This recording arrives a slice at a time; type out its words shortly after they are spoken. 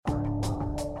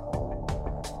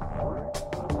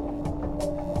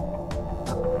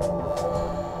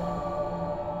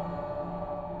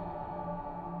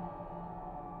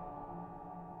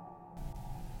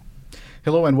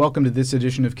Hello and welcome to this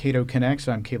edition of Cato Connects.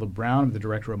 I'm Caleb Brown. I'm the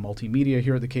Director of Multimedia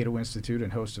here at the Cato Institute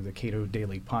and host of the Cato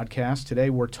Daily Podcast.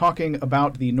 Today we're talking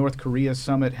about the North Korea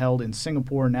summit held in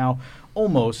Singapore now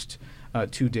almost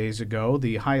 2 days ago.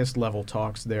 The highest level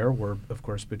talks there were, of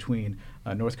course, between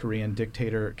North Korean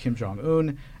dictator Kim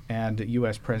Jong-un and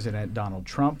U.S. President Donald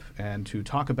Trump. And to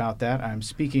talk about that, I'm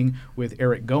speaking with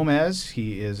Eric Gomez.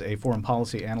 He is a foreign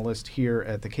policy analyst here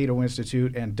at the Cato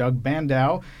Institute, and Doug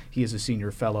Bandow. He is a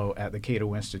senior fellow at the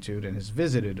Cato Institute and has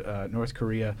visited North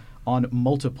Korea on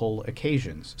multiple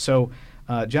occasions. So,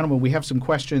 gentlemen, we have some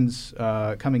questions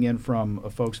coming in from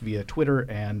folks via Twitter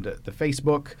and the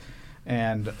Facebook.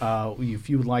 And if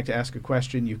you would like to ask a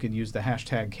question, you can use the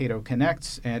hashtag Cato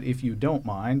Connects. And if you don't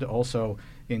mind, also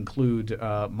include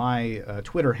my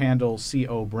Twitter handle,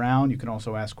 C.O. Brown. You can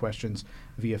also ask questions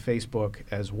via Facebook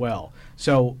as well.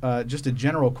 So just a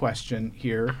general question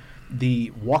here.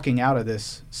 The walking out of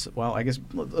this, well, I guess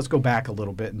let's go back a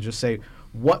little bit and just say,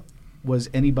 what was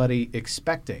anybody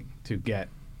expecting to get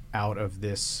out of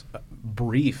this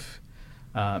brief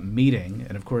meeting?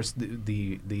 And of course,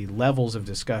 the levels of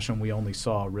discussion, we only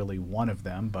saw really one of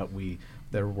them, but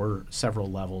there were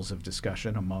several levels of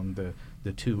discussion among the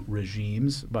two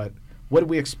regimes. But what did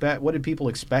we expect? What did people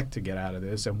expect to get out of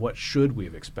this, and what should we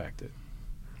have expected?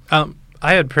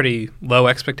 I had pretty low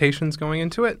expectations going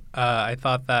into it. I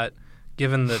thought that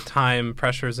given the time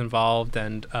pressures involved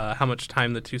and how much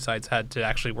time the two sides had to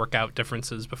actually work out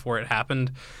differences before it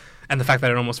happened, and the fact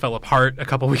that it almost fell apart a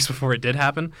couple weeks before it did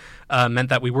happen, meant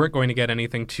that we weren't going to get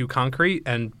anything too concrete,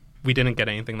 and we didn't get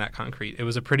anything that concrete. It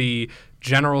was a pretty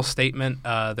general statement.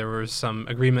 There were some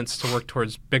agreements to work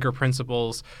towards bigger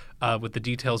principles, with the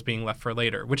details being left for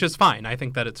later, which is fine. I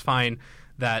think that it's fine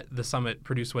that the summit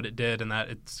produced what it did and that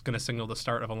it's going to signal the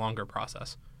start of a longer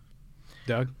process.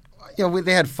 Doug?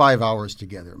 They had 5 hours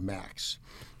together, max.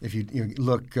 If you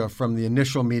look from the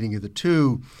initial meeting of the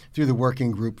two through the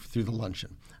working group through the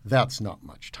luncheon. That's not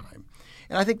much time.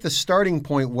 And I think the starting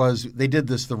point was they did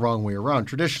this the wrong way around.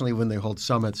 Traditionally, when they hold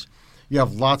summits, you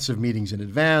have lots of meetings in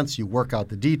advance, you work out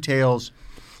the details,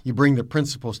 you bring the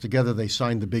principals together, they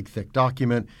sign the big, thick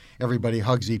document, everybody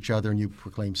hugs each other, and you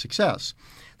proclaim success.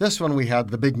 This one, we had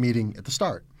the big meeting at the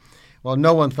start. Well,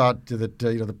 no one thought that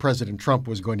the President Trump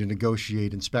was going to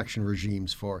negotiate inspection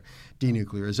regimes for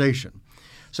denuclearization.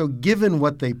 So given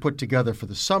what they put together for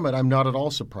the summit, I'm not at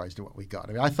all surprised at what we got.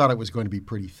 I thought it was going to be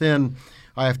pretty thin.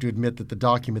 I have to admit that the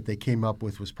document they came up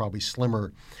with was probably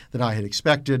slimmer than I had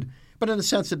expected. But in a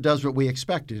sense, it does what we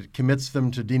expected. It commits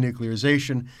them to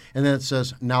denuclearization, and then it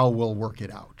says, now we'll work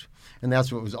it out. And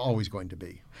that's what it was always going to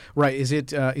be. Right. Is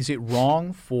it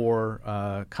wrong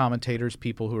for commentators,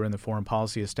 people who are in the foreign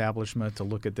policy establishment, to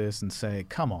look at this and say,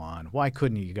 come on, why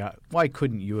couldn't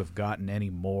you have gotten any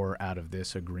more out of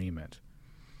this agreement?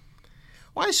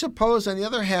 Well, I suppose, on the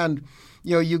other hand,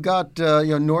 you got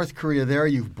North Korea there.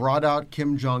 You've brought out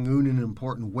Kim Jong-un in an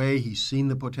important way. He's seen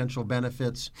the potential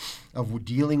benefits of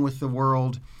dealing with the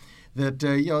world. That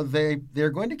they're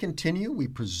going to continue, we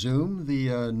presume,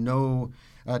 the no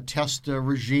test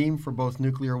regime for both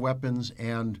nuclear weapons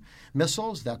and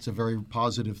missiles. That's a very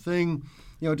positive thing.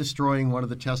 Destroying one of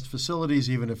the test facilities,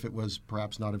 even if it was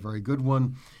perhaps not a very good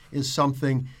one, is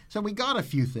something. So we got a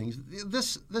few things.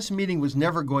 This meeting was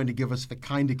never going to give us the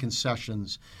kind of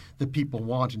concessions that people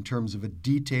want in terms of a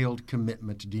detailed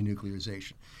commitment to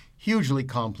denuclearization. Hugely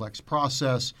complex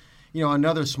process.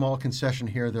 Another small concession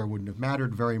here or there wouldn't have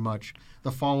mattered very much.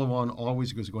 The follow-on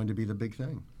always was going to be the big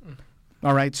thing.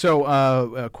 All right, so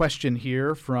a question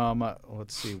here from,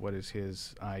 let's see, what is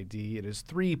his ID? It is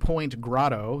 3 Point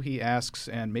Grotto. He asks,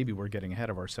 and maybe we're getting ahead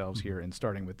of ourselves here in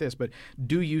starting with this, but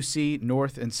do you see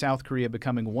North and South Korea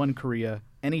becoming one Korea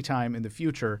anytime in the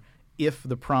future if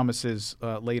the promises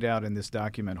laid out in this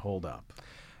document hold up?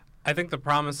 I think the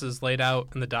promises laid out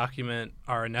in the document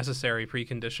are a necessary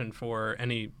precondition for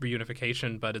any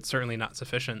reunification, but it's certainly not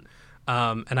sufficient.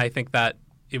 And I think that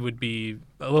it would be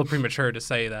a little premature to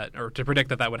say that or to predict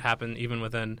that would happen even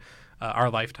within our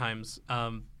lifetimes.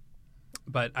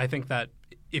 But I think that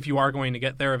if you are going to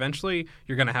get there eventually,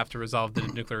 you're going to have to resolve the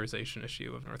nuclearization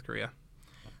issue of North Korea.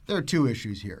 There are two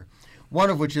issues here, one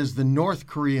of which is the North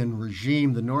Korean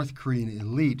regime, the North Korean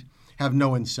elite, have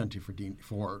no incentive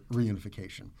for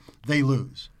reunification. They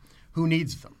lose. Who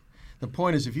needs them? The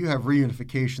point is, if you have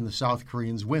reunification, the South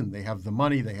Koreans win. They have the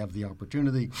money. They have the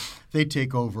opportunity. They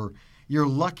take over. You're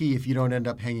lucky if you don't end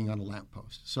up hanging on a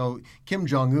lamppost. So Kim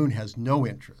Jong-un has no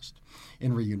interest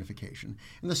in reunification.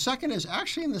 And the second is,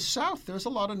 actually in the South, there's a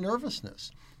lot of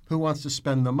nervousness. Who wants to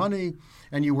spend the money?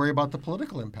 And you worry about the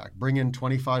political impact. Bring in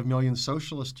 25 million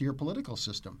socialists to your political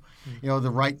system. The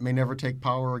right may never take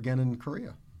power again in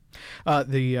Korea.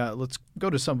 Let's go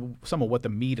to some of what the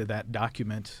meat of that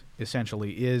document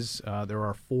essentially is. There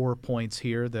are 4 points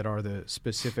here that are the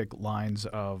specific lines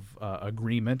of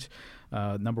agreement.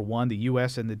 Number one, the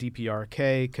U.S. and the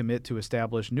DPRK commit to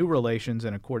establish new relations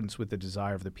in accordance with the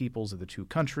desire of the peoples of the two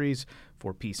countries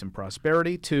for peace and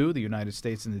prosperity. 2, the United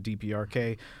States and the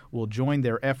DPRK will join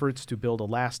their efforts to build a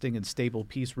lasting and stable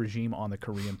peace regime on the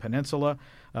Korean Peninsula.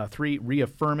 3,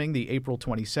 reaffirming the April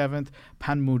 27th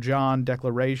Panmunjom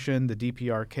Declaration, the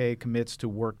DPRK commits to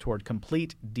work toward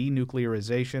complete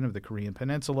denuclearization of the Korean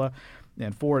Peninsula.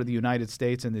 And 4, the United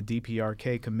States and the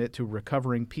DPRK commit to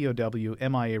recovering POW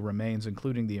MIA remains,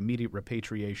 including the immediate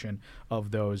repatriation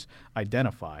of those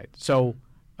identified. So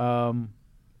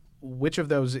which of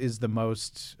those is the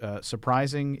most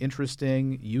surprising,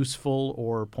 interesting, useful,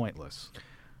 or pointless?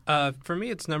 For me,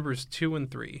 it's numbers 2 and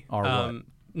 3. Are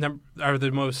are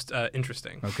the most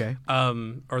interesting. Okay.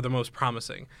 Or the most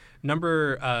promising.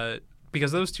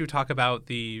 Because those two talk about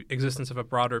the existence of a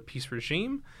broader peace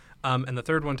regime, and the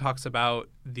third one talks about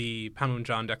the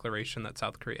Panmunjom Declaration that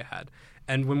South Korea had.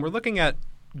 And when we're looking at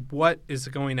what is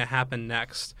going to happen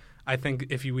next, I think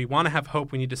if we want to have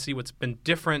hope, we need to see what's been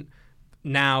different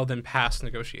now than past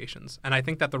negotiations. And I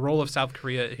think that the role of South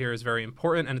Korea here is very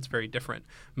important, and it's very different.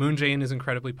 Moon Jae-in is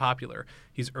incredibly popular.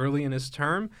 He's early in his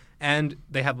term, and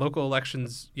they had local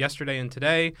elections yesterday and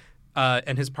today,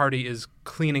 and his party is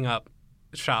cleaning up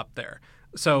shop there.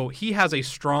 So he has a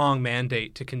strong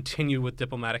mandate to continue with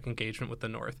diplomatic engagement with the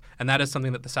North, and that is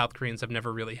something that the South Koreans have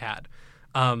never really had.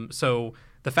 So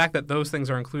the fact that those things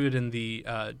are included in the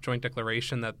joint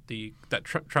declaration that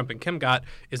Trump and Kim got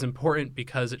is important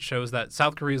because it shows that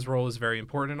South Korea's role is very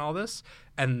important in all this,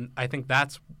 and I think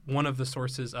that's one of the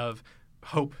sources of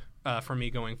hope for me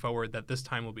going forward, that this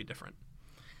time will be different.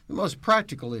 The most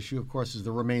practical issue, of course, is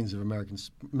the remains of American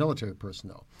military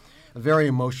personnel. A very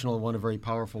emotional one, a very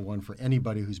powerful one for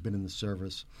anybody who's been in the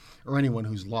service or anyone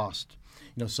who's lost,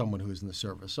 someone who's in the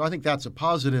service. So I think that's a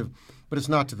positive, but it's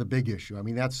not to the big issue. I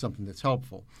mean, that's something that's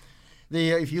helpful.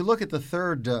 If you look at the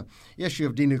third issue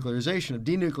of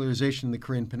denuclearization in the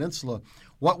Korean Peninsula,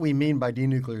 what we mean by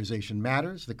denuclearization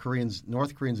matters. The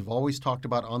North Koreans have always talked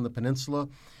about on the peninsula.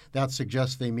 That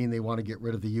suggests they mean they want to get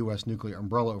rid of the U.S. nuclear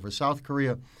umbrella over South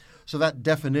Korea. So that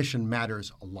definition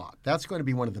matters a lot. That's going to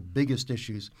be one of the biggest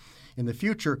issues in the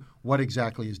future. What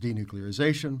exactly is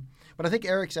denuclearization? But I think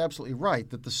Eric's absolutely right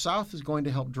that the South is going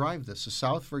to help drive this. The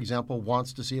South, for example,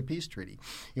 wants to see a peace treaty.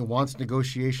 It wants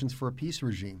negotiations for a peace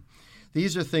regime.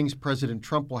 These are things President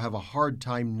Trump will have a hard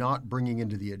time not bringing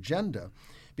into the agenda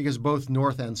because both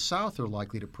North and South are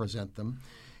likely to present them.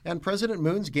 And President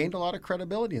Moon's gained a lot of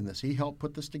credibility in this. He helped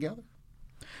put this together.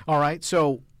 All right.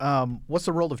 So what's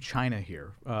the role of China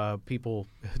here?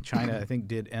 China, I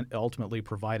think, ultimately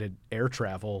provided air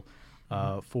travel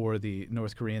for the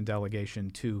North Korean delegation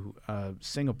to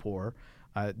Singapore.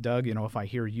 Doug, if I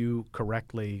hear you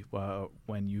correctly,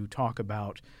 when you talk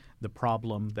about the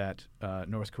problem that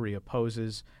North Korea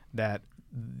poses, that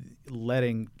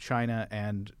letting China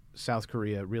and South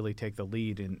Korea really take the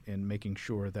lead in making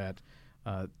sure that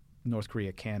North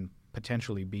Korea can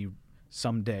potentially be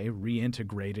someday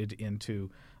reintegrated into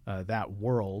that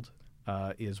world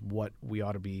is what we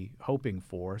ought to be hoping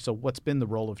for. So what's been the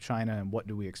role of China, and what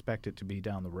do we expect it to be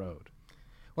down the road?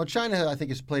 Well, China, I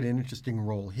think, has played an interesting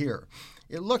role here.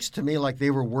 It looks to me like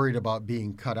they were worried about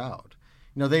being cut out.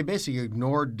 They basically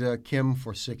ignored Kim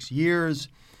for 6 years,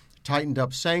 tightened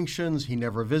up sanctions. He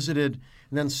never visited.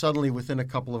 And then suddenly, within a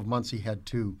couple of months, he had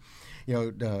two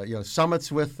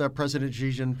summits with President Xi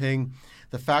Jinping.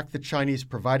 The fact that Chinese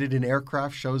provided an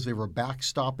aircraft shows they were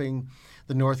backstopping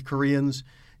the North Koreans.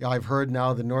 I've heard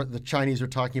now the Chinese are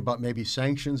talking about maybe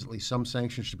sanctions. At least some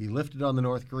sanctions should be lifted on the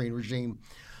North Korean regime.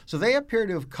 So they appear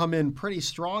to have come in pretty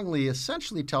strongly,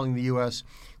 essentially telling the U.S.,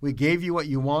 we gave you what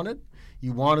you wanted.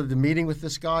 You wanted the meeting with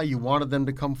this guy. You wanted them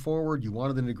to come forward. You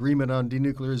wanted an agreement on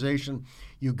denuclearization.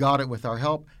 You got it with our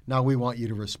help. Now we want you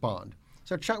to respond.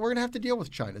 So we're going to have to deal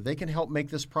with China. They can help make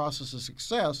this process a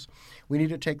success. We need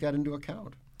to take that into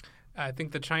account. I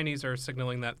think the Chinese are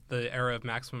signaling that the era of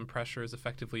maximum pressure is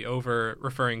effectively over,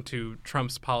 referring to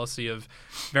Trump's policy of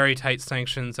very tight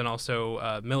sanctions and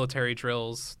also military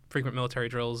drills, frequent military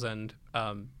drills, and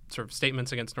sort of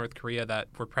statements against North Korea that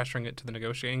were pressuring it to the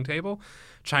negotiating table.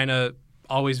 China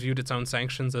always viewed its own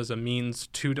sanctions as a means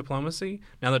to diplomacy.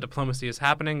 Now that diplomacy is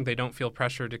happening, they don't feel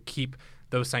pressure to keep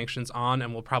those sanctions on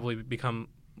and will probably become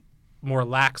more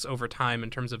lax over time in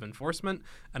terms of enforcement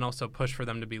and also push for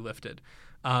them to be lifted.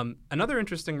 Another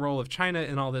interesting role of China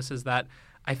in all this is that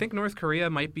I think North Korea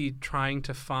might be trying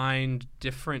to find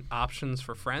different options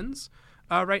for friends.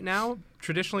 Right now,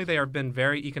 traditionally, they have been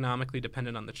very economically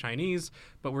dependent on the Chinese,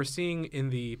 but we're seeing in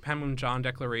the Panmunjom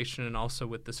Declaration and also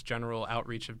with this general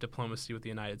outreach of diplomacy with the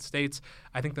United States,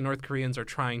 I think the North Koreans are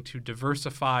trying to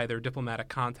diversify their diplomatic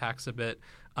contacts a bit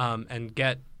and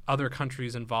get other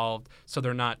countries involved so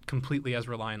they're not completely as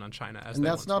reliant on China as they And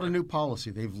that's not were. a new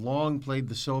policy. They've long played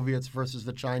the Soviets versus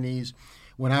the Chinese.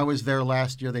 When I was there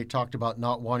last year, they talked about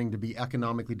not wanting to be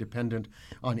economically dependent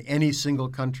on any single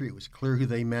country. It was clear who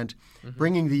they meant.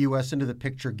 Bringing the U.S. into the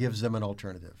picture gives them an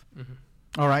alternative.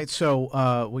 All right.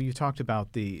 So, you talked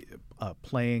about the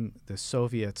playing the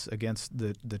Soviets against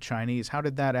the Chinese. How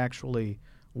did that actually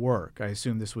work? I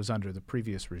assume this was under the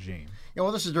previous regime. Yeah,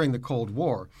 well, this is during the Cold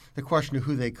War. The question of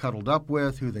who they cuddled up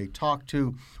with, who they talked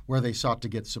to, where they sought to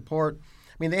get support.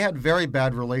 I mean, they had very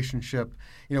bad relationship,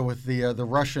 with the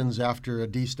Russians after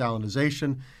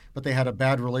de-Stalinization, but they had a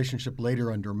bad relationship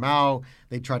later under Mao.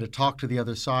 They tried to talk to the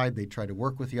other side. They tried to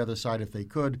work with the other side if they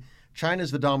could.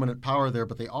 China's the dominant power there,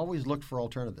 but they always looked for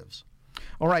alternatives.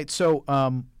 All right. So,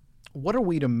 what are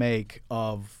we to make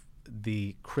of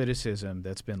the criticism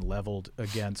that's been leveled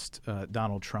against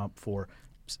Donald Trump for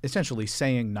essentially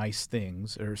saying nice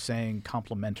things or saying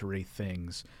complimentary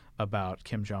things about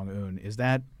Kim Jong-un? Is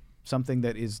that something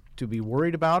that is to be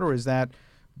worried about, or is that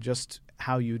just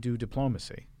how you do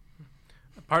diplomacy?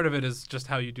 Part of it is just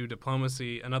how you do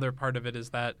diplomacy. Another part of it is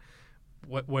that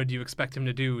what do you expect him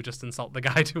to do? Just insult the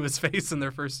guy to his face in their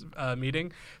first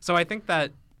meeting? So I think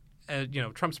that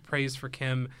Trump's praise for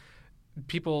Kim,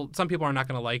 some people are not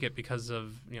going to like it because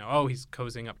of he's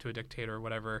cozying up to a dictator or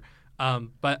whatever.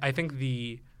 But I think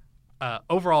the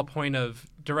overall point of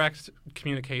direct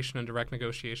communication and direct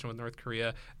negotiation with North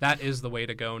Korea, that is the way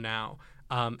to go now.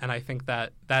 And I think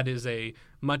that is a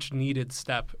much needed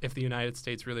step if the United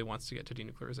States really wants to get to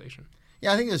denuclearization.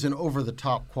 Yeah, I think there's an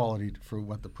over-the-top quality for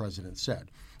what the president said.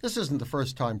 This isn't the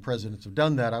first time presidents have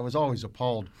done that. I was always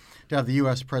appalled to have the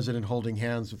U.S. president holding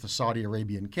hands with the Saudi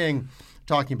Arabian king,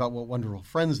 talking about what wonderful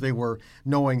friends they were,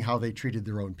 knowing how they treated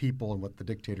their own people and what the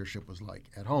dictatorship was like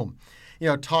at home.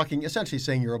 Talking, essentially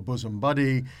saying you're a bosom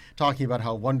buddy, talking about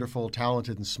how wonderful,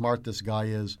 talented, and smart this guy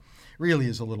is, really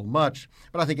is a little much.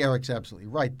 But I think Eric's absolutely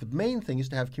right. The main thing is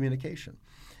to have communication.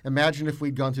 Imagine if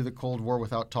we'd gone through the Cold War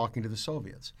without talking to the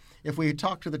Soviets. If we had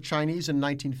talked to the Chinese in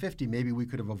 1950, maybe we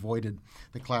could have avoided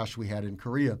the clash we had in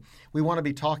Korea. We want to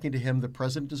be talking to him. The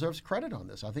president deserves credit on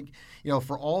this. I think,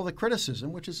 for all the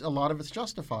criticism, which is a lot of it's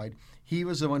justified, he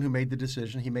was the one who made the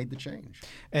decision. He made the change.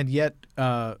 And yet,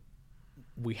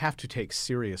 we have to take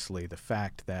seriously the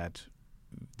fact that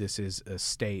this is a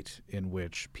state in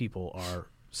which people are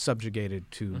subjugated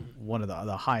to one of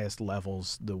the highest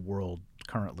levels the world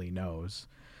currently knows.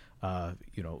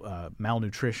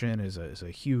 Malnutrition is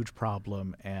a huge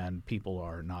problem, and people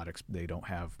are not. They don't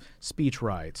have speech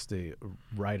rights, the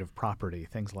right of property,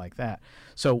 things like that.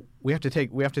 So we have to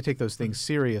take those things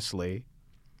seriously.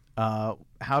 How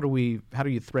do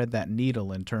you thread that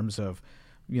needle in terms of,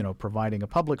 providing a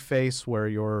public face where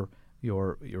you're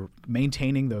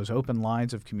maintaining those open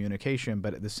lines of communication,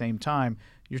 but at the same time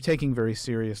you're taking very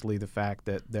seriously the fact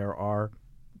that there are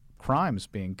crimes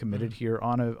being committed here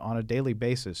on a daily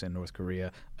basis in North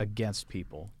Korea against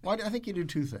people? Well, I think you do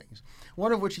two things.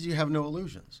 One of which is you have no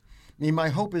illusions. I mean, my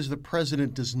hope is the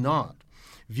president does not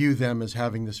view them as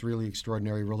having this really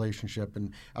extraordinary relationship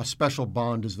and a special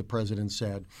bond, as the president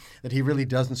said, that he really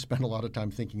doesn't spend a lot of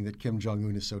time thinking that Kim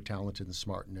Jong-un is so talented and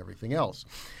smart and everything else.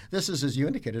 This is, as you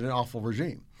indicated, an awful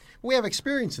regime. We have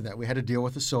experience in that. We had to deal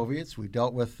with the Soviets. We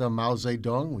dealt with Mao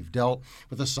Zedong. We've dealt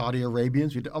with the Saudi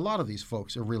Arabians. A lot of these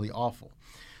folks are really awful.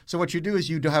 So what you do is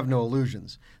you have no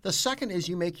illusions. The second is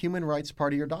you make human rights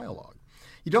part of your dialogue.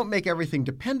 You don't make everything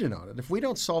dependent on it. If we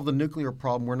don't solve the nuclear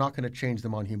problem, we're not going to change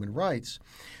them on human rights.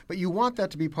 But you want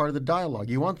that to be part of the dialogue.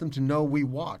 You want them to know we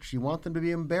watch. You want them to be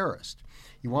embarrassed.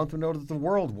 You want them to know that the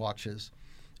world watches.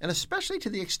 And especially to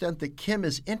the extent that Kim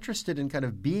is interested in kind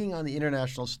of being on the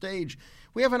international stage,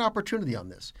 we have an opportunity on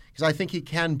this. Because I think he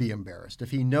can be embarrassed.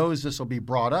 If he knows this will be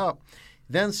brought up,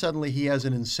 then suddenly he has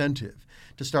an incentive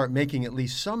to start making at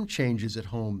least some changes at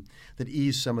home that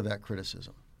ease some of that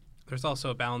criticism. There's also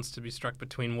a balance to be struck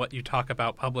between what you talk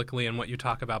about publicly and what you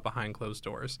talk about behind closed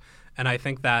doors. And I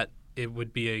think that it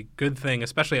would be a good thing,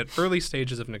 especially at early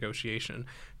stages of negotiation,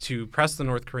 to press the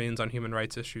North Koreans on human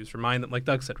rights issues, remind them, like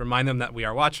Doug said, remind them that we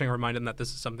are watching, remind them that this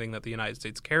is something that the United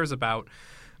States cares about.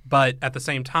 But at the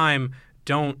same time,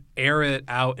 don't air it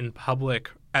out in public,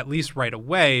 at least right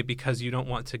away, because you don't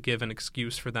want to give an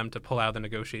excuse for them to pull out of the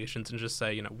negotiations and just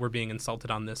say, we're being insulted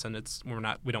on this and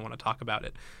we don't want to talk about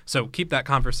it. So keep that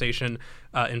conversation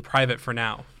in private for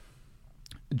now.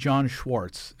 John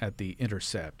Schwartz at The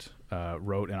Intercept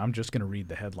wrote, and I'm just going to read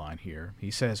the headline here.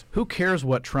 He says, "Who cares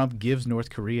what Trump gives North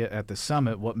Korea at the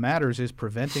summit? What matters is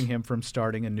preventing him from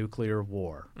starting a nuclear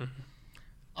war." Mm-hmm.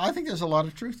 I think there's a lot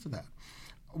of truth to that.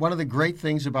 One of the great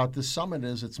things about this summit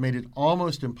is it's made it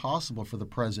almost impossible for the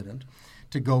president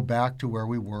to go back to where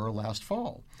we were last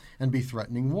fall and be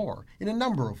threatening war in a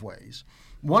number of ways.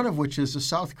 One of which is the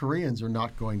South Koreans are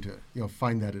not going to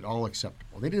find that at all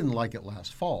acceptable. They didn't like it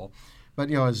last fall. But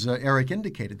as Eric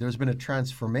indicated, there's been a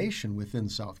transformation within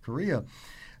South Korea.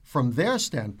 From their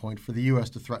standpoint, for the U.S.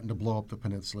 to threaten to blow up the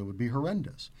peninsula would be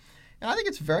horrendous. And I think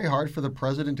it's very hard for the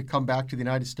president to come back to the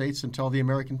United States and tell the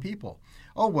American people,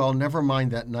 oh, well, never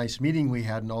mind that nice meeting we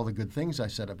had and all the good things I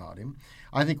said about him.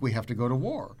 I think we have to go to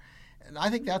war. And I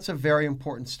think that's a very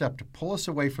important step to pull us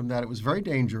away from that. It was very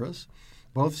dangerous.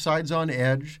 Both sides on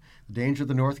edge. The danger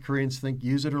the North Koreans think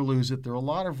use it or lose it. There are a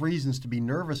lot of reasons to be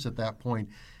nervous at that point.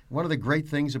 One of the great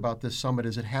things about this summit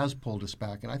is it has pulled us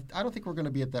back, and I don't think we're going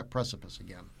to be at that precipice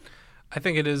again. I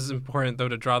think it is important, though,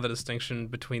 to draw the distinction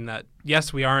between that.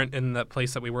 Yes, we aren't in the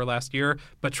place that we were last year,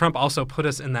 but Trump also put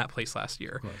us in that place last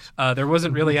year. There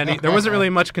wasn't really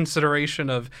much consideration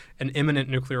of an imminent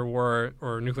nuclear war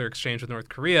or nuclear exchange with North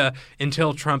Korea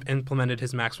until Trump implemented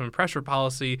his maximum pressure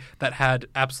policy that had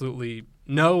absolutely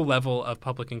no level of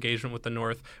public engagement with the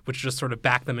North, which just sort of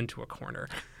backed them into a corner.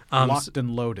 Locked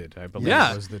and loaded, I believe,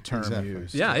 was the term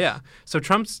used. Yeah. So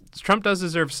Trump does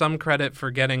deserve some credit for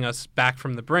getting us back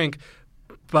from the brink,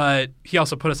 but he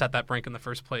also put us at that brink in the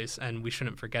first place, and we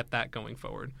shouldn't forget that going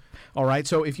forward. All right.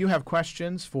 So if you have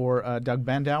questions for Doug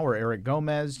Bandow or Eric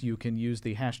Gomez, you can use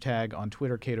the hashtag on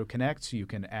Twitter, Cato Connects. You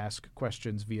can ask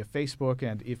questions via Facebook,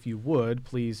 and if you would,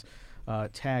 please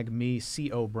tag me,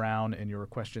 C.O. Brown, in your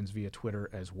questions via Twitter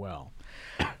as well.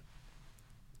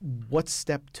 What's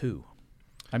step two?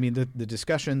 I mean, the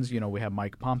discussions, we have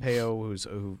Mike Pompeo,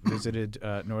 who visited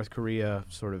North Korea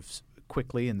sort of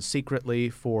quickly and secretly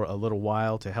for a little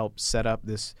while to help set up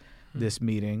this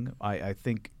meeting. I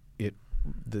think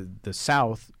the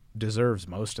South deserves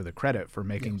most of the credit for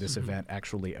making this event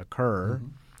actually occur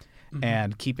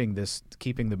and keeping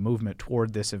the movement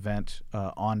toward this event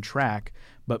on track.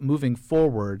 But moving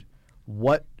forward,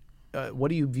 what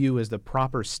do you view as the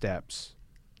proper steps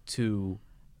to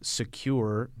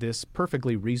secure this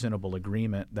perfectly reasonable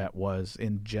agreement that was,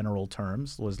 in general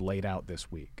terms, was laid out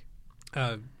this week?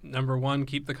 Number one,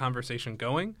 keep the conversation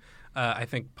going. I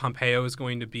think Pompeo is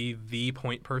going to be the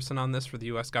point person on this for the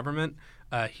U.S. government.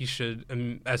 He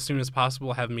should, as soon as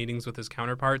possible, have meetings with his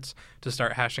counterparts to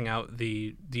start hashing out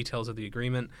the details of the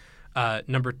agreement.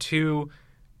 Number two,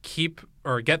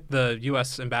 get the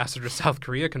U.S. ambassador to South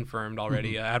Korea confirmed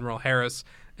already, Admiral Harris,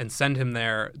 and send him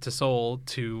there to Seoul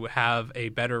to have a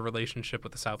better relationship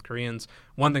with the South Koreans.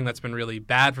 One thing that's been really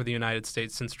bad for the United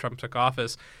States since Trump took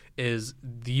office is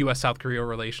the U.S.-South Korea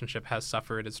relationship has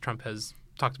suffered as Trump has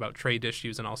talked about trade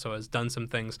issues and also has done some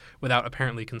things without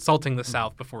apparently consulting the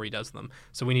South before he does them.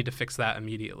 So we need to fix that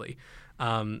immediately.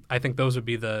 I think those would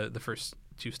be the first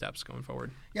two steps going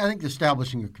forward. Yeah, I think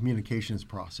establishing a communications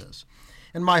process.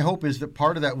 And my hope is that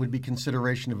part of that would be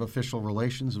consideration of official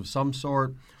relations of some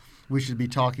sort. We should be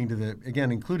talking to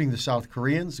including the South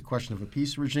Koreans, the question of a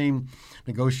peace regime,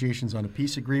 negotiations on a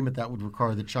peace agreement. That would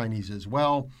require the Chinese as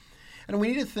well. And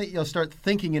we need to start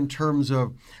thinking in terms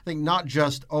of, I think, not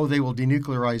just, they will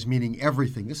denuclearize, meaning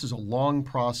everything. This is a long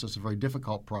process, a very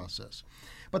difficult process.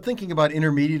 But thinking about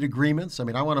intermediate agreements, I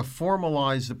want to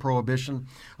formalize the prohibition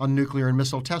on nuclear and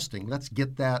missile testing. Let's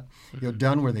get that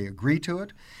done where they agree to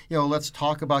it. Let's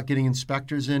talk about getting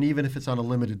inspectors in, even if it's on a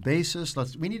limited basis.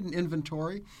 We need an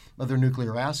inventory of their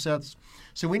nuclear assets.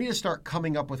 So we need to start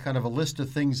coming up with kind of a list of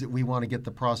things that we want to get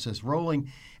the process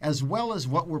rolling, as well as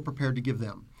what we're prepared to give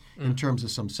them in terms of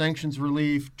some sanctions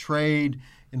relief, trade,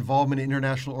 involvement in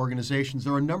international organizations.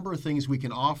 There are a number of things we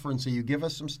can offer and say, you give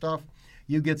us some stuff,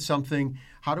 you get something.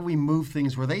 How do we move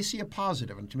things where they see a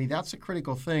positive? And to me, that's a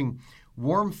critical thing.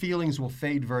 Warm feelings will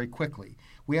fade very quickly.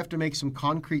 We have to make some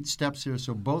concrete steps here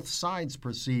so both sides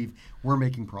perceive we're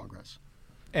making progress.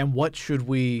 And what should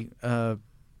we,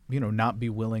 not be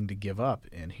willing to give up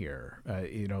in here?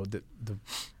 The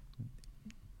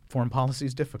foreign policy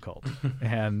is difficult,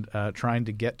 and trying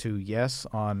to get to yes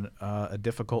on a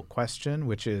difficult question,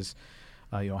 which is,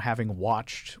 having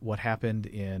watched what happened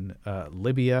in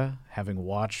Libya, having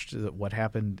watched what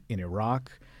happened in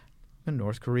Iraq, and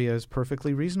North Korea is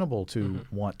perfectly reasonable to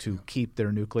want to keep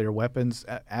their nuclear weapons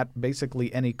at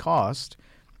basically any cost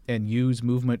and use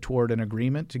movement toward an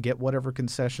agreement to get whatever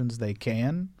concessions they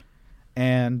can,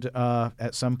 and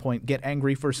at some point get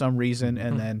angry for some reason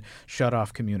and then shut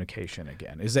off communication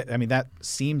again. That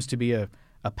seems to be a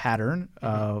pattern.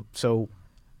 So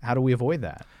how do we avoid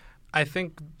that? I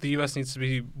think the U.S. needs to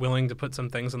be willing to put some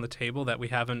things on the table that we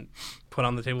haven't put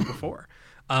on the table before.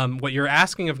 What you're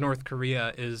asking of North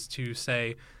Korea is to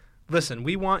say, listen,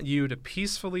 we want you to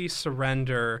peacefully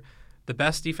surrender the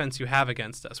best defense you have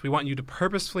against us. We want you to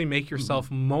purposefully make yourself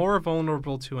more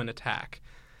vulnerable to an attack.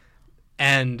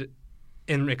 And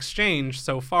in exchange,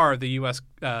 so far, the U.S.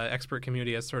 Expert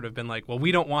community has sort of been like, well,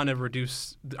 we don't want to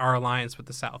reduce our alliance with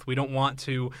the South. We don't want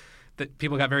to – that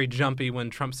people got very jumpy when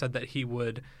Trump said that he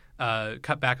would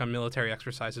cut back on military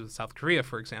exercises with South Korea,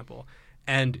 for example.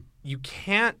 And you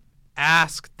can't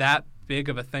ask that big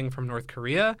of a thing from North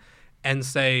Korea and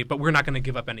say, but we're not going to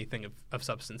give up anything of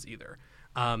substance either.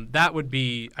 That would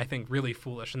be, I think, really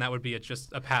foolish, and that would be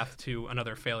just a path to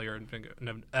another failure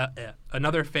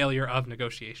of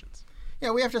negotiations.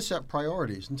 Yeah, we have to set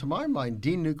priorities. And to my mind,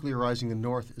 denuclearizing the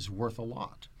North is worth a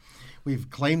lot. We've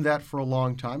claimed that for a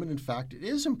long time, and in fact, it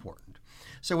is important.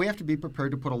 So we have to be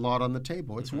prepared to put a lot on the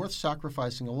table. It's worth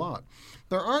sacrificing a lot.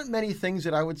 There aren't many things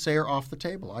that I would say are off the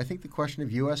table. I think the question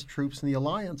of U.S. troops in the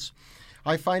alliance,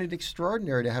 I find it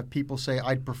extraordinary to have people say,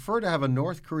 I'd prefer to have a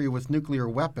North Korea with nuclear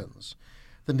weapons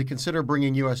than to consider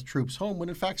bringing U.S. troops home, when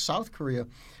in fact South Korea,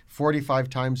 45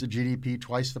 times the GDP,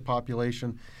 twice the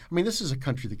population. I mean, this is a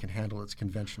country that can handle its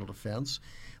conventional defense.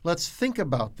 Let's think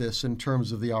about this in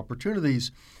terms of the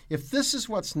opportunities. If this is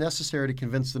what's necessary to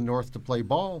convince the North to play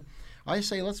ball, I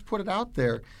say let's put it out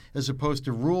there as opposed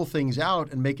to rule things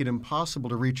out and make it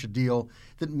impossible to reach a deal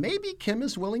that maybe Kim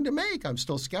is willing to make. I'm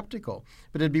still skeptical,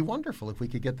 but it'd be wonderful if we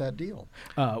could get that deal.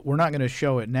 We're not going to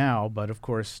show it now, but of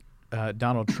course,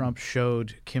 Donald Trump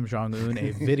showed Kim Jong-un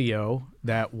a video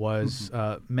that was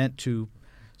meant to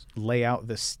lay out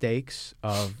the stakes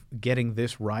of getting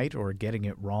this right or getting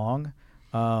it wrong.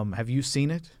 Have you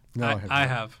seen it? No, I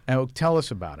have. Tell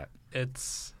us about it.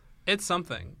 It's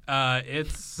something.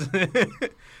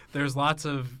 There's lots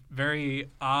of very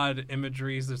odd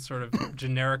imageries that sort of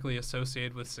generically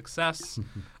associated with success.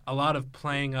 A lot of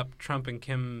playing up Trump and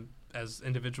Kim as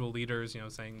individual leaders,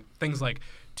 saying things like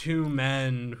two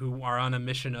men who are on a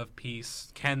mission of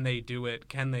peace. Can they do it?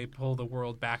 Can they pull the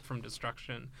world back from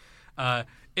destruction?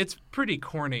 It's pretty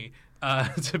corny,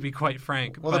 to be quite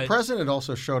frank. Well, the president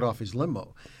also showed off his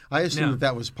limo. I assume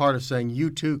that was part of saying you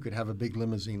too could have a big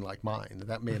limousine like mine.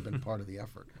 That may have been part of the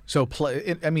effort. So,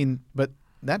 but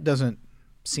that doesn't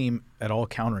seem at all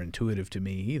counterintuitive to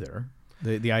me either.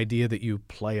 The idea that you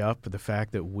play up the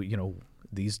fact that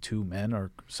these two men are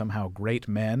somehow great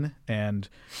men, and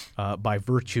by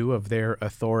virtue of their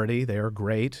authority, they are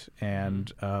great.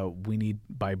 And we need,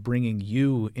 by bringing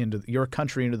you into your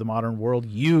country into the modern world,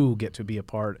 you get to be a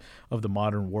part of the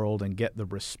modern world and get the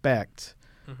respect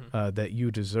that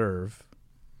you deserve.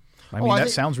 I mean, that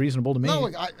sounds reasonable to me. No,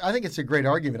 look, I think it's a great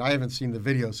argument. I haven't seen the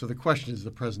video, so the question is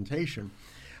the presentation.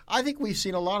 I think we've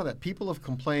seen a lot of that. People have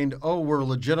complained, we're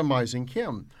legitimizing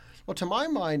Kim. Well, to my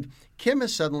mind, Kim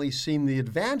has suddenly seen the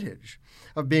advantage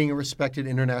of being a respected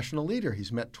international leader.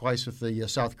 He's met twice with the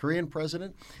South Korean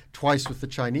president, twice with the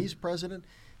Chinese president,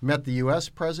 met the U.S.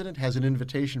 president, has an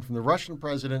invitation from the Russian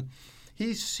president.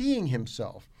 He's seeing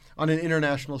himself on an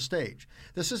international stage.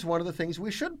 This is one of the things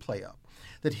we should play up,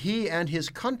 that he and his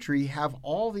country have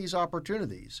all these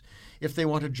opportunities if they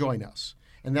want to join us.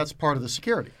 And that's part of the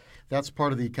security. That's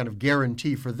part of the kind of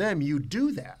guarantee for them. You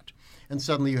do that, and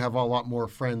suddenly you have a lot more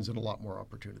friends and a lot more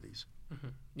opportunities. Mm-hmm.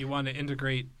 You want to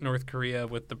integrate North Korea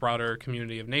with the broader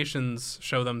community of nations,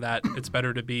 show them that it's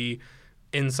better to be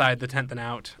inside the tent than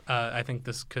out. I think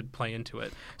this could play into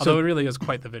it. Although it really is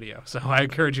quite the video, so I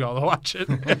encourage you all to watch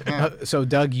it. So,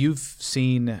 Doug, you've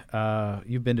been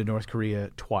to North Korea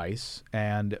twice,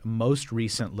 and most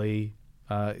recently,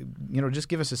 just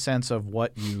give us a sense of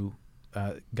what you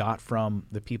got from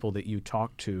the people that you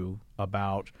talked to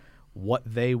about what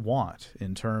they want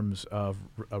in terms of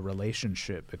a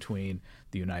relationship between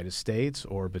the United States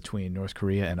or between North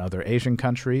Korea and other Asian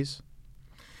countries.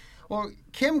 Well,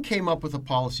 Kim came up with a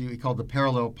policy we called the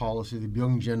parallel policy, the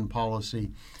Byungjin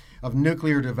policy, of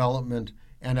nuclear development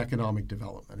and economic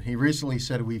development. He recently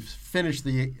said we've finished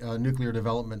the nuclear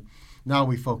development, now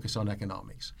we focus on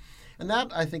economics. And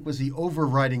that, I think, was the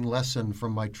overriding lesson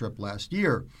from my trip last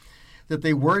year, that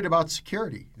they worried about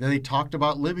security. They talked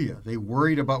about Libya. They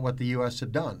worried about what the U.S.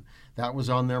 had done. That was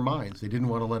on their minds. They didn't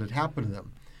want to let it happen to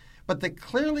them. But that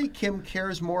clearly Kim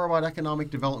cares more about economic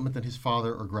development than his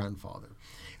father or grandfather.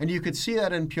 And you could see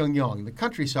that in Pyongyang. The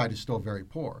countryside is still very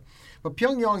poor. But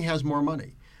Pyongyang has more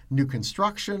money. New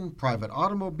construction, private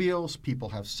automobiles, people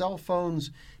have cell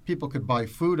phones, people could buy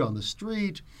food on the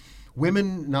street.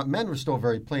 Women, not men, were still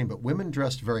very plain, but women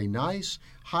dressed very nice,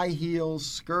 high heels,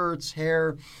 skirts,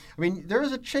 hair. I mean, there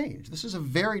is a change. This is a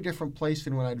very different place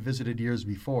than when I'd visited years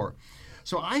before.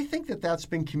 So I think that that's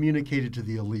been communicated to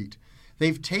the elite.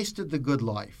 They've tasted the good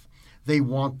life. They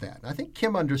want that. And I think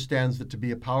Kim understands that to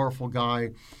be a powerful guy,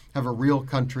 have a real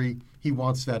country, he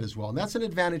wants that as well. And that's an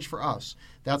advantage for us.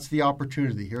 That's the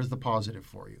opportunity. Here's the positive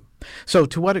for you. So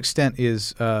to what extent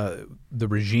is the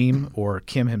regime or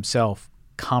Kim himself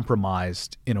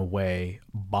compromised in a way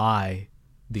by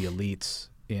the elites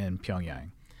in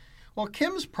Pyongyang? Well,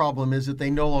 Kim's problem is that they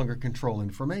no longer control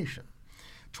information.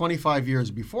 25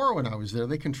 years before when I was there,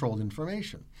 they controlled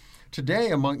information.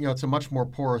 Today, it's a much more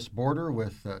porous border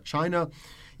with China.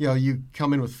 You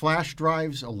come in with flash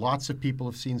drives. Lots of people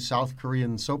have seen South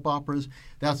Korean soap operas.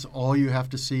 That's all you have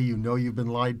to see. You know you've been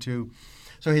lied to.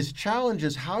 So his challenge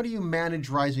is, how do you manage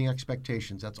rising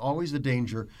expectations? That's always the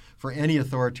danger for any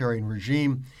authoritarian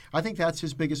regime. I think that's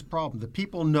his biggest problem. The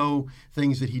people know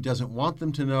things that he doesn't want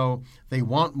them to know. They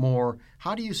want more.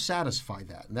 How do you satisfy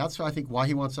that? And that's, I think, why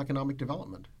he wants economic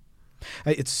development.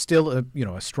 It's still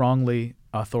a strongly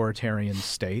authoritarian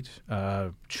state.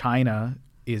 China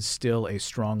is still a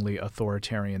strongly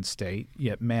authoritarian state,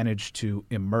 yet managed to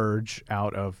emerge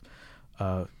out of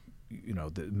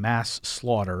the mass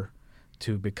slaughter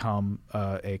to become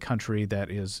a country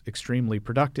that is extremely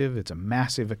productive. It's a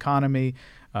massive economy.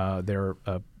 They're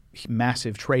a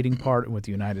massive trading partner with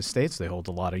the United States. They hold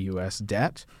a lot of U.S.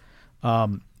 debt.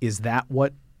 Is that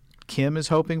what Kim is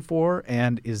hoping for?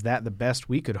 And is that the best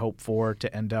we could hope for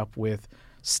to end up with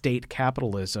state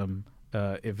capitalism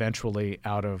eventually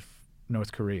out of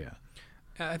North Korea?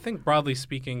 I think broadly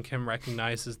speaking, Kim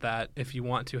recognizes that if you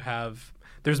want to have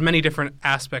 – there's many different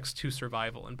aspects to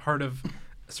survival, and part of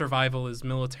survival is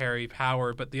military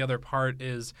power, but the other part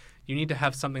is you need to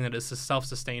have something that is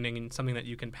self-sustaining and something that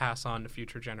you can pass on to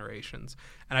future generations.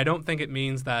 And I don't think it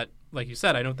means that, like you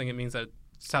said, I don't think it means that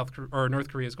North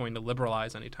Korea is going to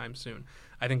liberalize anytime soon.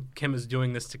 I think Kim is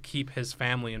doing this to keep his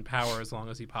family in power as long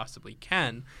as he possibly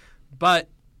can. But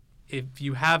if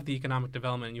you have the economic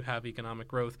development and you have economic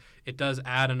growth, it does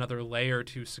add another layer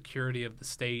to security of the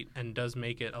state and does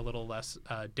make it a little less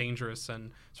dangerous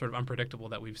and sort of unpredictable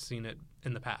that we've seen it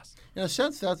in the past. In a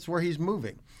sense, that's where he's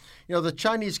moving. The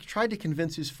Chinese tried to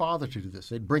convince his father to do this.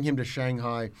 They'd bring him to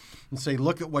Shanghai and say,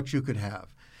 look at what you could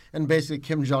have. And basically,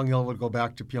 Kim Jong-il would go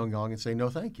back to Pyongyang and say, no,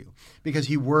 thank you, because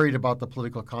he worried about the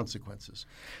political consequences.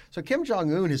 So Kim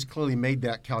Jong-un has clearly made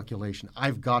that calculation.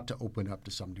 I've got to open up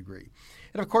to some degree.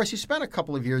 And, of course, he spent a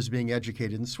couple of years being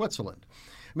educated in Switzerland.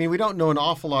 I mean, we don't know an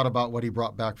awful lot about what he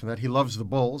brought back from that. He loves the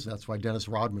Bulls. That's why Dennis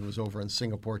Rodman was over in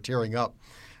Singapore tearing up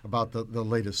about the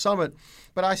latest summit.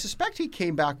 But I suspect he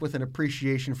came back with an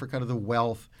appreciation for kind of the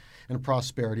wealth and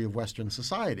prosperity of Western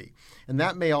society. And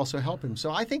that may also help him.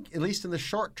 So I think, at least in the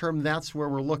short term, that's where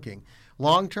we're looking.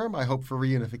 Long term, I hope for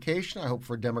reunification. I hope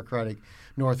for democratic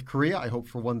North Korea. I hope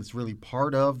for one that's really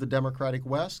part of the democratic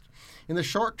West. In the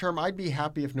short term, I'd be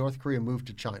happy if North Korea moved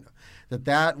to China.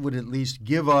 That would at least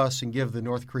give us and give the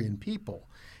North Korean people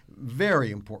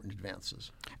very important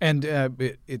advances. And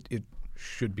it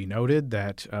should be noted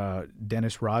that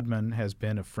Dennis Rodman has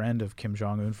been a friend of Kim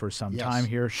Jong-un for some time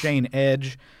here. Shane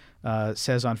Edge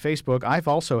says on Facebook, I've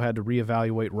also had to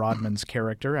reevaluate Rodman's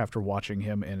character after watching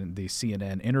him in the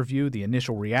CNN interview. The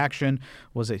initial reaction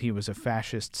was that he was a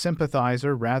fascist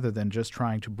sympathizer rather than just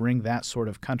trying to bring that sort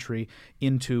of country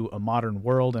into a modern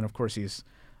world. And, of course, he's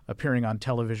appearing on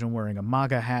television wearing a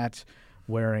MAGA hat,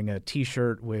 wearing a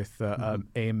T-shirt with a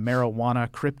marijuana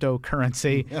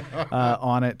cryptocurrency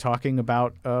on it, talking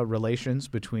about relations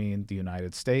between the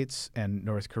United States and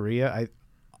North Korea. I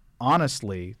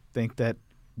honestly think that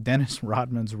Dennis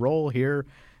Rodman's role here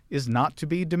is not to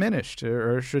be diminished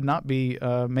or should not be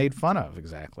made fun of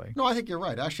exactly. No, I think you're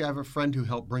right. Actually, I have a friend who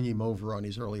helped bring him over on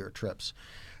his earlier trips.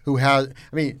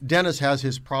 Dennis has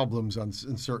his problems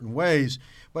in certain ways,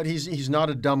 but he's not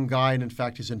a dumb guy, and in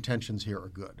fact, his intentions here are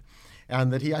good.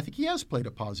 And that I think he has played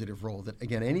a positive role. That,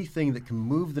 again, anything that can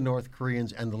move the North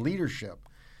Koreans and the leadership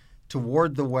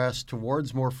toward the West,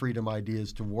 towards more freedom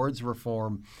ideas, towards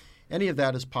reform, any of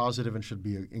that is positive and should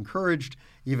be encouraged,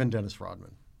 even Dennis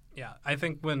Rodman. Yeah, I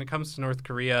think when it comes to North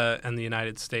Korea and the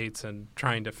United States and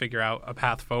trying to figure out a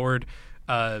path forward,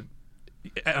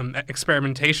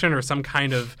 experimentation or some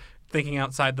kind of thinking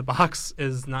outside the box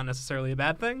is not necessarily a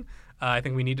bad thing. I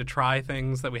think we need to try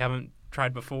things that we haven't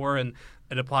tried before, and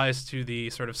it applies to the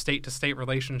sort of state-to-state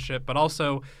relationship, but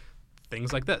also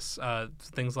things like this,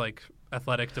 things like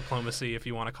athletic diplomacy, if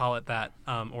you want to call it that,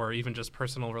 or even just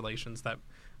personal relations that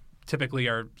typically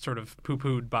are sort of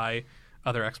poo-pooed by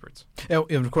other experts.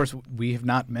 And of course, we have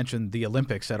not mentioned the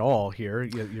Olympics at all here.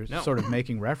 You're sort of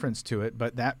making reference to it,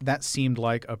 but that seemed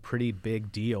like a pretty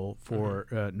big deal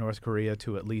for North Korea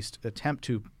to at least attempt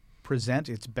to present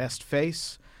its best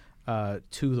face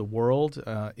to the world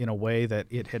in a way that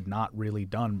it had not really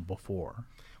done before?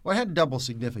 Well, it had double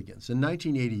significance. In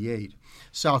 1988,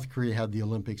 South Korea had the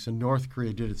Olympics, and North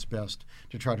Korea did its best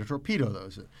to try to torpedo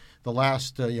those. The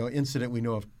last incident we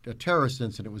know of, a terrorist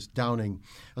incident, was downing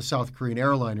a South Korean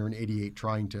airliner in '88,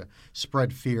 trying to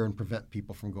spread fear and prevent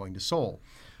people from going to Seoul.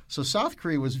 So South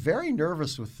Korea was very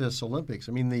nervous with this Olympics.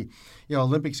 I mean, the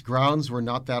Olympics grounds were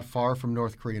not that far from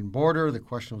North Korean border. The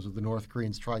question was, would the North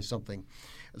Koreans try something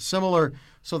similar?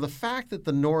 So the fact that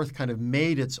the North kind of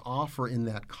made its offer in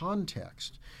that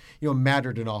context,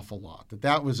 mattered an awful lot.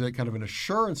 That was a kind of an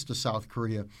assurance to South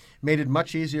Korea, made it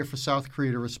much easier for South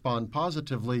Korea to respond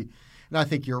positively. And I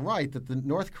think you're right that the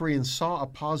North Koreans saw a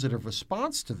positive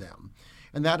response to them,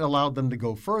 and that allowed them to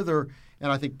go further.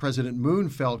 And I think President Moon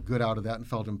felt good out of that and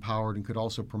felt empowered and could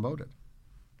also promote it.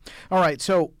 All right.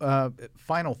 So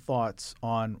final thoughts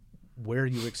on where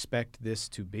you expect this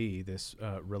to be, this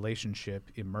relationship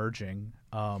emerging.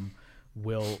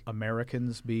 Will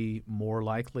Americans be more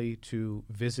likely to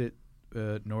visit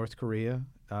North Korea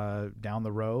down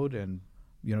the road? And,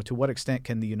 to what extent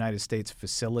can the United States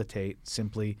facilitate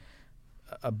simply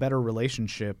a better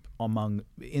relationship among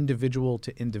individual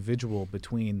to individual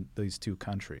between these two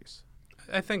countries?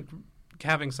 I think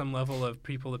having some level of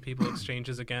people-to-people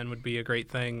exchanges again would be a great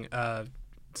thing.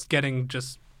 Getting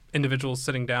just individuals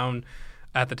sitting down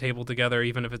at the table together,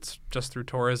 even if it's just through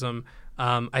tourism.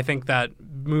 I think that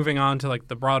moving on to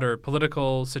the broader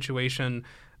political situation,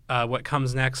 what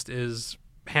comes next is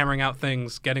hammering out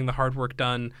things, getting the hard work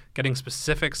done, getting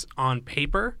specifics on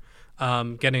paper,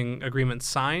 getting agreements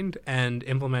signed, and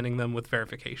implementing them with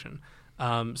verification.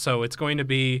 So it's going to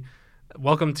be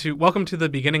welcome to the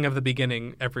beginning of the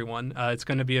beginning, everyone. It's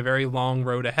going to be a very long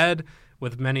road ahead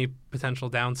with many potential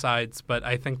downsides, but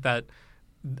I think that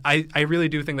I really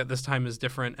do think that this time is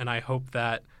different, and I hope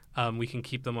that we can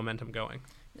keep the momentum going.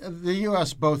 The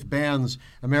U.S. both bans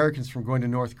Americans from going to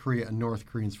North Korea and North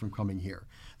Koreans from coming here.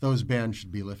 Those bans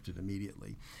should be lifted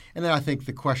immediately. And then I think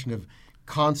the question of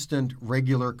constant,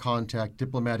 regular contact,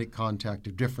 diplomatic contact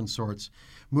of different sorts,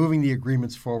 moving the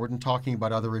agreements forward and talking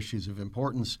about other issues of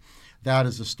importance, that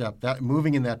is a step. That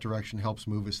moving in that direction helps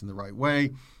move us in the right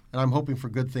way. And I'm hoping for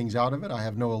good things out of it. I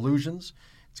have no illusions.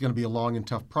 It's going to be a long and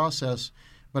tough process,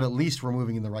 but at least we're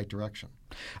moving in the right direction.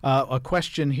 A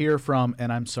question here from,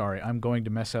 and I'm sorry, I'm going to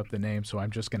mess up the name, so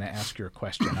I'm just going to ask your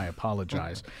question. I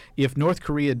apologize. If North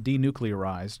Korea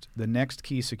denuclearized, the next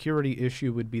key security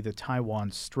issue would be the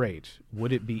Taiwan Strait.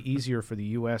 Would it be easier for the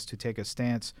U.S. to take a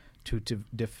stance to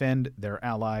defend their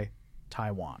ally,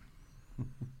 Taiwan?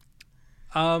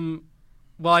 Well,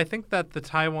 I think that the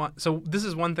Taiwan – so this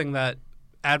is one thing that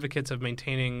advocates of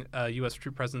maintaining a U.S.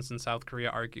 troop presence in South Korea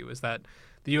argue, is that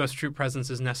the U.S. troop presence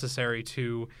is necessary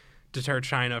to deter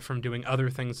China from doing other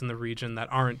things in the region that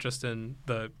aren't just in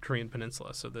the Korean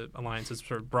Peninsula. So the alliance is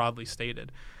sort of broadly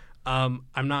stated. I'm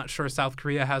not sure South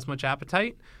Korea has much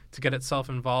appetite to get itself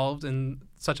involved in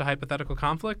such a hypothetical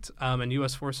conflict, and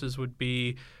U.S. forces would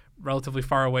be relatively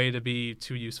far away to be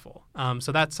too useful.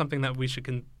 So that's something that we should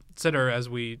consider as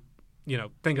we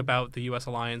think about the U.S.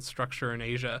 alliance structure in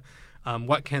Asia.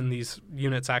 What can these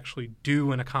units actually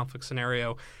do in a conflict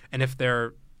scenario, and if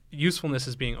their usefulness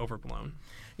is being overblown?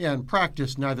 Yeah, in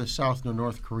practice, neither South nor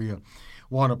North Korea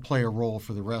want to play a role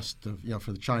for the rest of,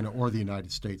 for China or the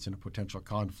United States in a potential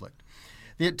conflict.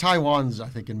 Taiwan's, I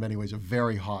think, in many ways, a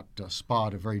very hot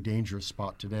spot, a very dangerous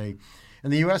spot today.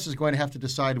 And the U.S. is going to have to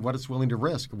decide what it's willing to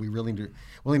risk. Are we willing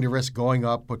to risk going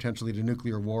up potentially to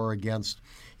nuclear war against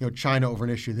China over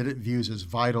an issue that it views as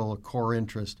vital, a core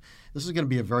interest? This is going to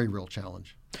be a very real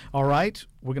challenge. All right.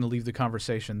 We're going to leave the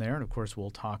conversation there. And, of course, we'll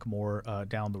talk more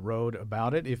down the road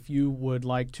about it. If you would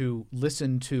like to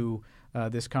listen to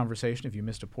this conversation, if you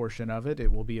missed a portion of it,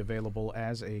 it will be available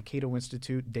as a Cato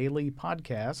Institute daily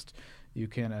podcast. You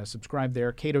can subscribe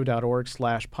there,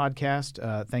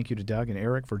 cato.org/podcast. Thank you to Doug and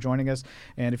Eric for joining us.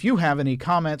 And if you have any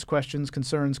comments, questions,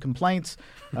 concerns, complaints,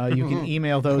 you can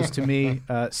email those to me,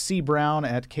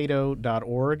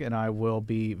 cbrown@cato.org, and I will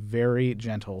be very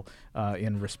gentle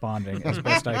in responding as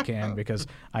best I can, because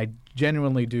I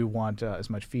genuinely do want as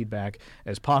much feedback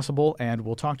as possible. And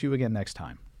we'll talk to you again next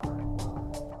time.